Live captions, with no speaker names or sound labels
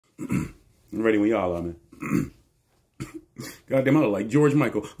I'm ready when y'all are, man. Goddamn, I look like George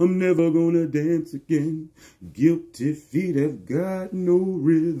Michael. I'm never gonna dance again. Guilty feet have got no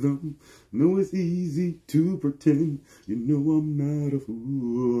rhythm. No, it's easy to pretend. You know I'm not a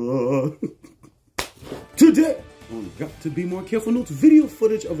fool. Today, on Got to Be More Careful Notes, video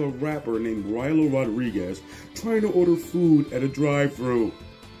footage of a rapper named Rylo Rodriguez trying to order food at a drive-thru.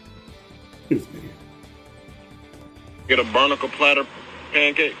 Here's the video. Get a barnacle platter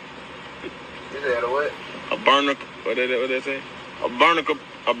pancake. Is that a what? A barnacle, what they say? A barnacle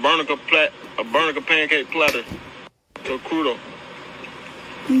pancake platter. To crudo.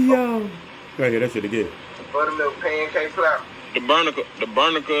 Yo. Go ahead, that shit again. Buttermilk pancake platter. The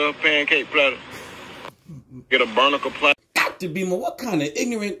barnacle pancake platter. Get a barnacle platter. Got to be more. What kind of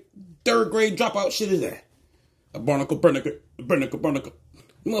ignorant third grade dropout shit is that? A barnacle.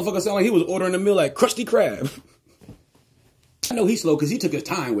 Motherfucker sound like he was ordering a meal like Krusty Krab. I know he's slow because he took his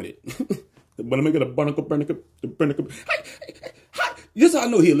time with it. But I'm making a barnacle. This is how I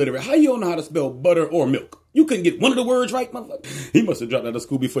know he illiterate. How you don't know how to spell butter or milk? You couldn't get one of the words right, motherfucker. He must have dropped out of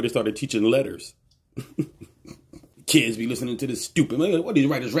school before they started teaching letters. Kids be listening to this stupid, man. What these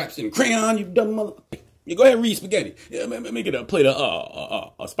writers raps in crayon, you dumb motherfucker. You go ahead and read spaghetti. Yeah, make it a plate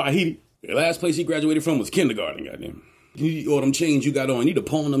of spaghetti. The last place he graduated from was kindergarten, goddamn. You all them chains you got on. You need to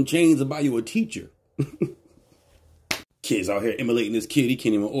pawn them chains and buy you a teacher. Kids out here emulating this kid. He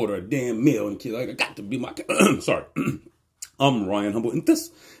can't even order a damn meal. And kids like, I got to be my... Sorry. I'm Ryant Humble. And this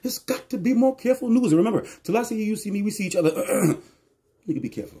has got to be more careful news. And remember, till I see you see me, we see each other. You can be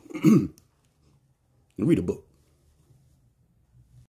careful. And read a book.